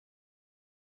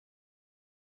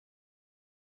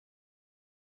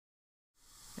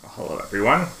Hello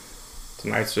everyone.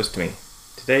 Tonight's just me.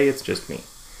 Today it's just me.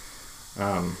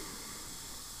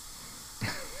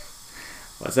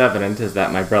 What's evident is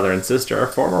that my brother and sister are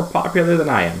far more popular than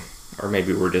I am. Or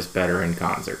maybe we're just better in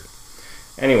concert.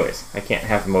 Anyways, I can't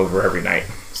have them over every night.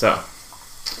 So,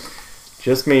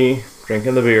 just me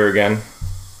drinking the beer again.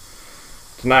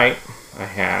 Tonight I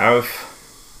have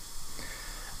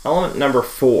element number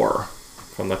 4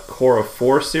 from the Core of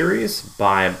 4 series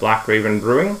by Black Raven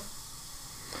Brewing.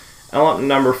 Element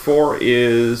number 4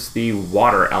 is the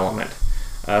water element.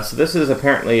 So this is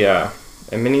apparently a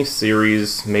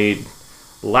mini-series made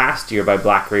last year by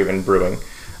Black Raven Brewing,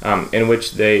 in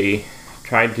which they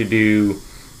tried to do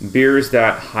beers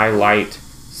that highlight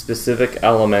specific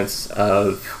elements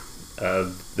of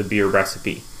the beer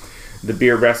recipe. The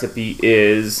beer recipe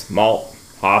is malt,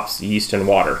 hops, yeast, and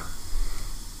water,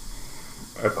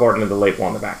 according to the label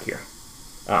on the back here,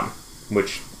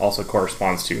 which also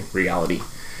corresponds to reality.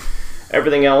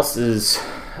 Everything else is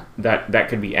that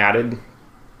could be added.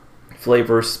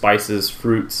 Flavors, spices,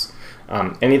 fruits,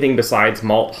 anything besides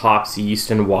malt, hops, yeast,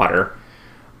 and water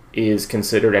is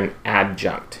considered an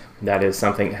adjunct. That is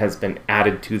something that has been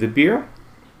added to the beer,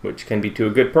 which can be to a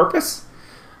good purpose.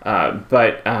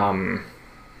 But a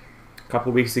couple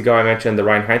of weeks ago I mentioned the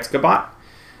Reinheitsgebot,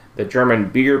 the German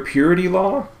beer purity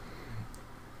law.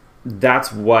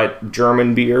 That's what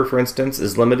German beer, for instance,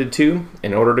 is limited to.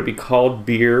 In order to be called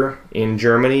beer in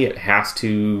Germany, it has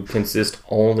to consist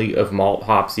only of malt,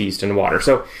 hops, yeast, and water.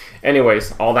 So,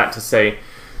 anyways, all that to say,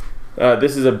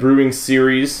 this is a brewing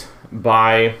series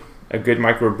by a good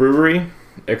microbrewery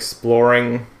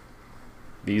exploring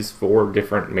these 4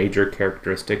 different major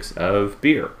characteristics of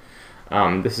beer.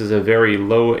 This is a very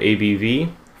low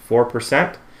ABV,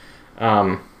 4%.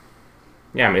 Yeah,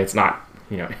 I mean, it's not,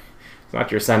 it's not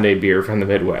your Sunday beer from the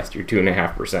Midwest, your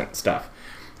 2.5% stuff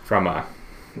from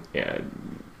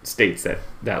states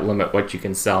that limit what you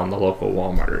can sell in the local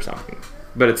Walmart or something.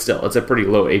 But it's a pretty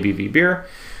low ABV beer.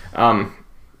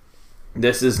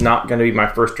 This is not going to be my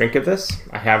first drink of this.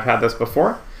 I have had this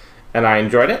before, and I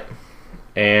enjoyed it.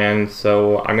 And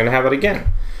so I'm going to have it again.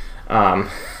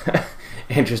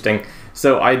 Interesting.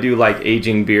 So I do like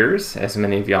aging beers, as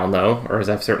many of y'all know, or as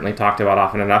I've certainly talked about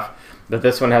often enough. But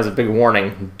this one has a big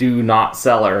warning: do not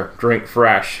cellar, drink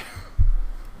fresh.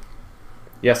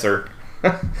 Yes, sir.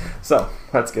 So,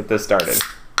 let's get this started.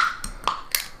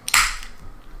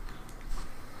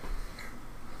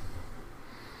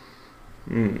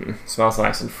 Smells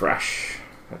nice and fresh.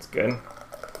 That's good.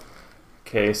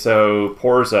 Okay, so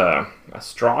pours a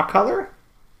straw color.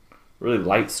 Really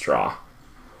light straw.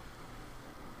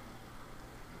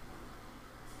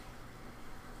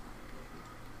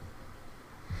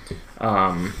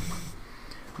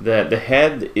 The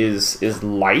head is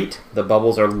light. The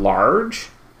bubbles are large,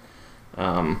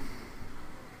 and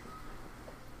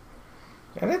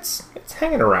it's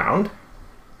hanging around.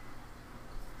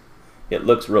 It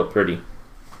looks real pretty.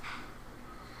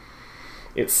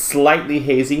 It's slightly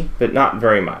hazy, but not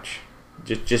very much.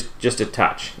 Just a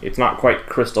touch. It's not quite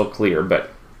crystal clear,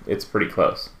 but it's pretty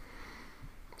close.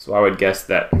 So I would guess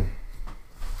that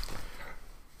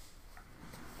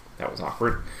was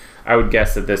awkward. I would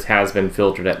guess that this has been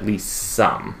filtered at least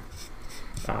some.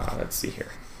 Let's see here.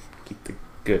 Keep the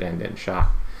good end in shot.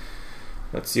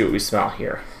 Let's see what we smell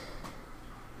here.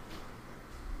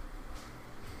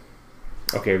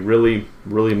 Okay, really,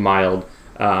 really mild.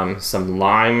 Some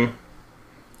lime.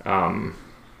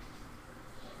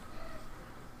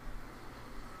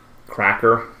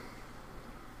 Cracker.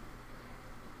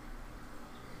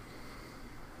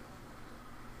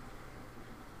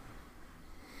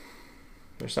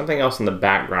 There's something else in the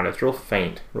background. It's real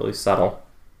faint, really subtle.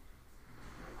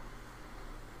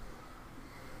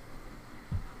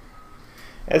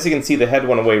 As you can see, the head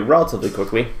went away relatively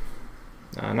quickly.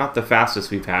 Not the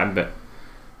fastest we've had, but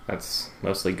that's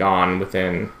mostly gone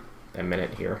within a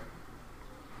minute here.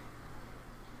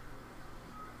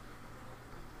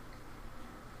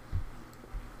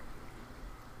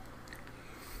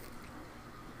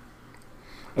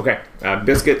 Okay,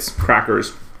 biscuits,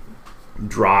 crackers,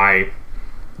 dry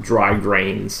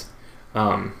grains,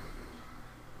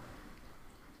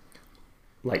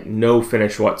 like no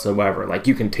finish whatsoever. Like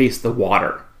you can taste the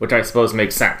water, which I suppose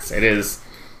makes sense. It is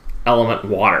element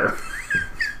water.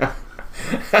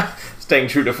 Staying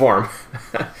true to form.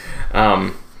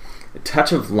 A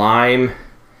touch of lime.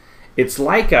 It's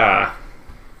like an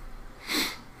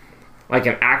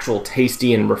actual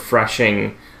tasty and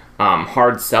refreshing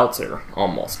hard seltzer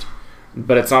almost.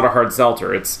 But it's not a hard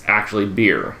seltzer, it's actually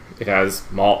beer. It has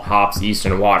malt, hops, yeast,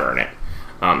 and water in it,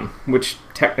 which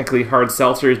technically hard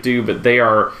seltzers do, but they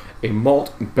are a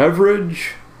malt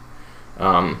beverage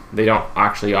They don't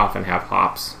actually often have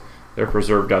hops. They're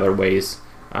preserved other ways,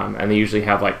 and they usually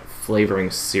have like flavoring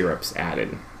syrups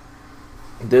added.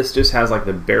 This just has like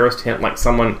the barest hint, like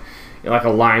someone, like a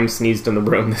lime sneezed in the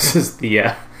room. This is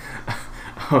the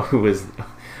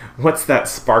what's that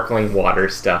sparkling water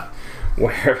stuff,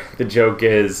 where the joke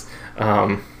is,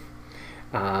 a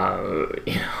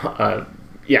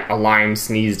lime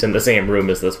sneezed in the same room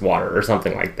as this water, or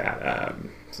something like that.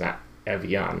 It's not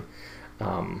Evian.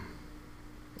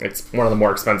 It's one of the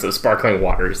more expensive sparkling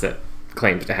waters that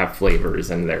claims to have flavors,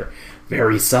 and they're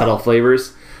very subtle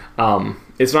flavors.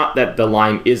 It's not that the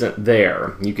lime isn't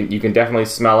there. You can definitely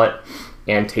smell it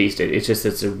and taste it.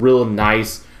 It's a real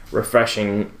nice,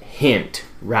 refreshing hint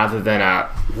rather than a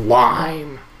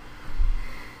lime.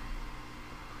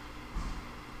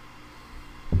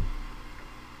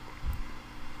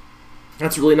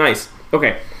 That's really nice.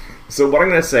 Okay, so what I'm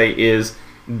going to say is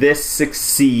this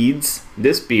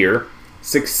beer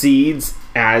succeeds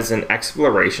as an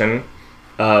exploration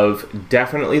of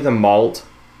definitely the malt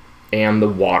and the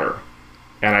water.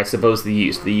 And I suppose the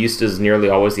yeast. The yeast is nearly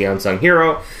always the unsung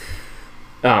hero.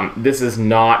 This is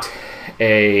not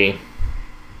a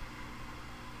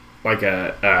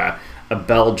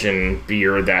Belgian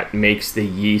beer that makes the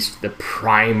yeast the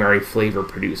primary flavor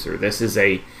producer. This is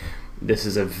a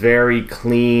very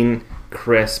clean,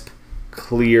 crisp,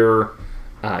 clear,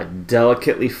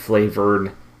 delicately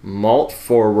flavored,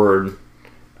 malt-forward,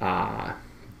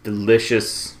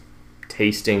 delicious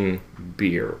tasting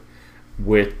beer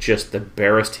with just the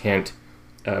barest hint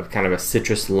of kind of a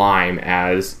citrus lime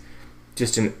as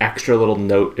just an extra little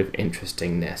note of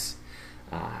interestingness.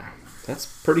 That's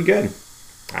pretty good.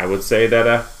 I would say that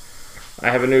I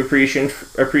have a new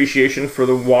appreciation for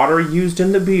the water used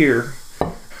in the beer.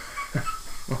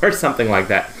 Or something like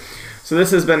that. So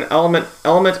this has been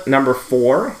element number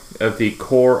 4 of the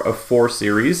Core of 4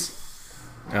 series.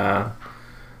 The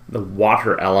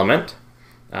Water Element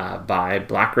by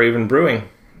Black Raven Brewing.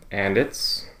 And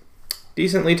it's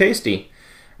decently tasty.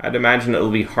 I'd imagine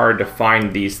it'll be hard to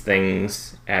find these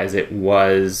things as it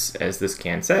was, as this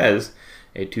can says,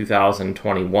 a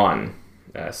 2021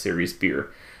 series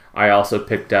beer. I also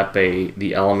picked up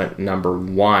the element number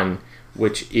 1,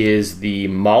 which is the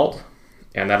malt,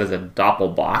 and that is a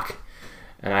Doppelbock,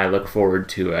 and I look forward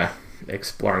to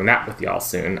exploring that with y'all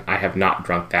soon. I have not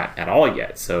drunk that at all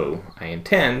yet, so I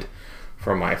intend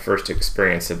for my first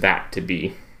experience of that to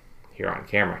be here on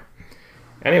camera.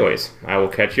 Anyways, I will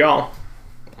catch y'all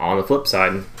on the flip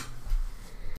side.